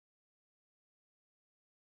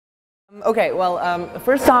Okay, well,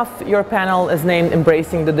 first off, your panel is named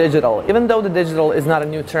Embracing the Digital. Even though the digital is not a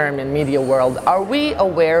new term in media world, are we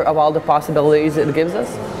aware of all the possibilities it gives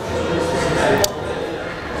us?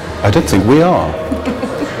 I don't think we are.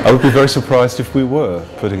 I would be very surprised if we were,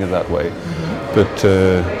 putting it that way. But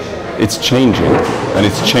it's changing, and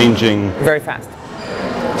it's changing very fast.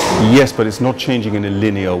 Yes, but it's not changing in a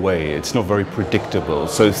linear way. It's not very predictable.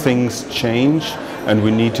 So things change, and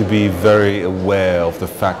we need to be very aware of the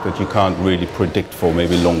fact that you can't really predict for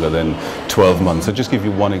maybe longer than 12 months. I'll just give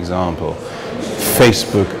you one example.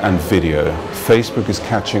 Facebook and video. Facebook is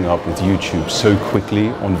catching up with YouTube so quickly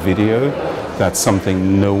on video. That's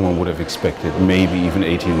something no one would have expected, maybe even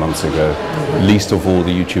 18 months ago, least of all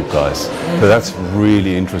the YouTube guys. So that's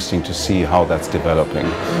really interesting to see how that's developing.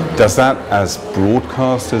 Does that, as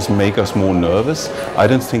broadcasters, make us more nervous? I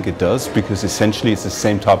don't think it does, because essentially it's the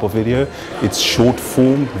same type of video. It's short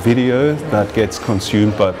form video that gets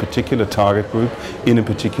consumed by a particular target group in a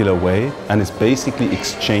particular way, and it's basically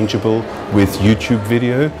exchangeable with YouTube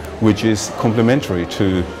video, which is complementary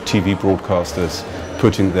to TV broadcasters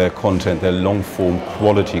putting their content, their long-form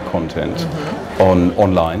quality content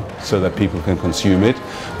online so that people can consume it.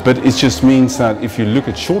 But it just means that if you look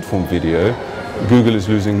at short-form video, Google is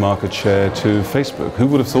losing market share to Facebook. Who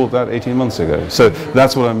would have thought that 18 months ago? So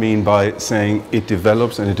that's what I mean by saying it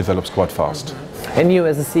develops, and it develops quite fast. And you,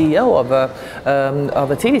 as a CEO of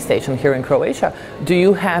a TV station here in Croatia, do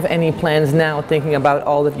you have any plans now, thinking about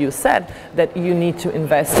all that you said, that you need to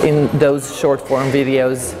invest in those short-form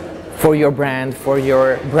videos for your brand, for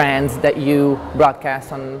your brands that you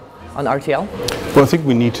broadcast on RTL? Well, I think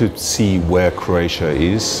we need to see where Croatia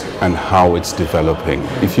is and how it's developing.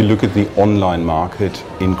 If you look at the online market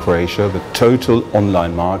in Croatia, the total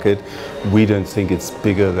online market, we don't think it's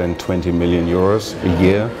bigger than 20 million euros a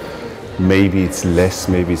year. Maybe it's less,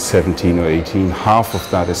 maybe it's 17 or 18. Half of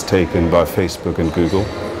that is taken by Facebook and Google.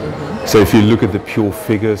 So if you look at the pure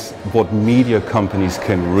figures, what media companies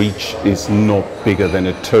can reach is not bigger than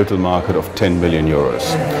a total market of 10 million euros.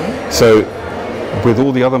 So with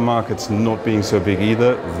all the other markets not being so big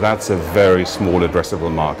either, that's a very small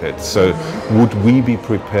addressable market. So would we be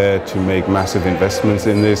prepared to make massive investments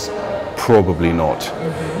in this? Probably not.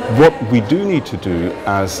 What we do need to do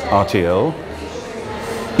as RTL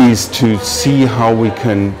is to see how we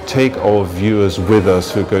can take our viewers with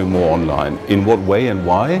us who go more online. In what way and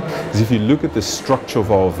why? Because if you look at the structure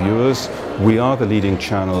of our viewers, we are the leading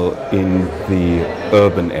channel in the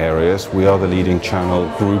urban areas. We are the leading channel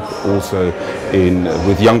group also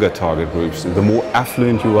with younger target groups. The more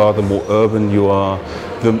affluent you are, the more urban you are,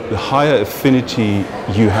 the higher affinity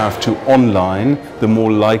you have to online, the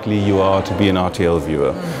more likely you are to be an RTL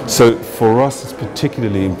viewer. So for us, it's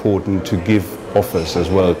particularly important to give offers as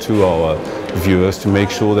well to our viewers to make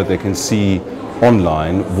sure that they can see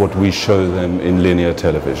online what we show them in linear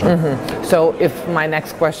television. So if my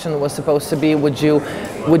next question was supposed to be, would you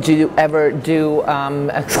ever do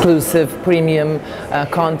exclusive premium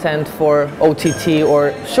content for OTT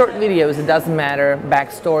or short videos, it doesn't matter,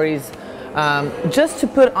 backstories, just to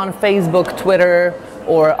put on Facebook, Twitter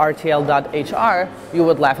or RTL.hr, you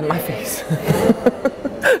would laugh in my face.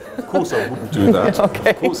 Of course I wouldn't do that.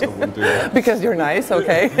 Okay. Of course I wouldn't do that. Because you're nice,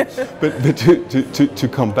 okay. But to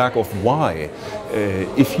come back off why,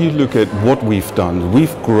 if you look at what we've done,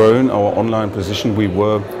 we've grown our online position. We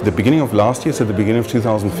were, the beginning of last year, so the beginning of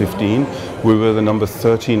 2015, we were the number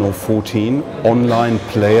 13 or 14 online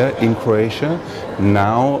player in Croatia.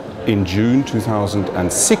 Now, in June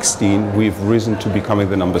 2016, we've risen to becoming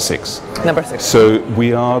the number 6. Number 6. So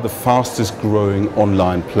we are the fastest growing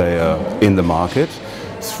online player in the market.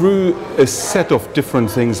 Through a set of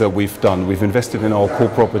different things that we've done. We've invested in our core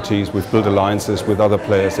properties, we've built alliances with other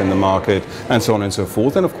players in the market, and so on and so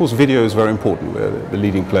forth. And of course video is very important. We're the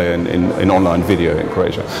leading player in online video in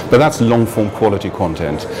Croatia. But that's long-form quality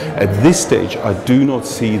content. At this stage, I do not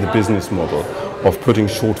see the business model of putting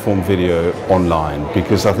short-form video online,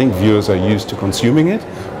 because I think viewers are used to consuming it,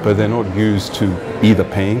 but they're not used to either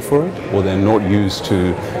paying for it, or they're not used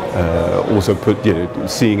to also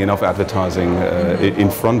seeing enough advertising in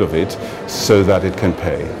front of it so that it can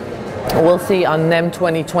pay. We'll see on NEM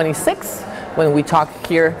 2026 when we talk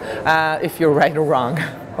here if you're right or wrong.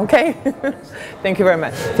 Okay? Thank you very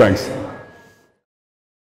much. Thanks.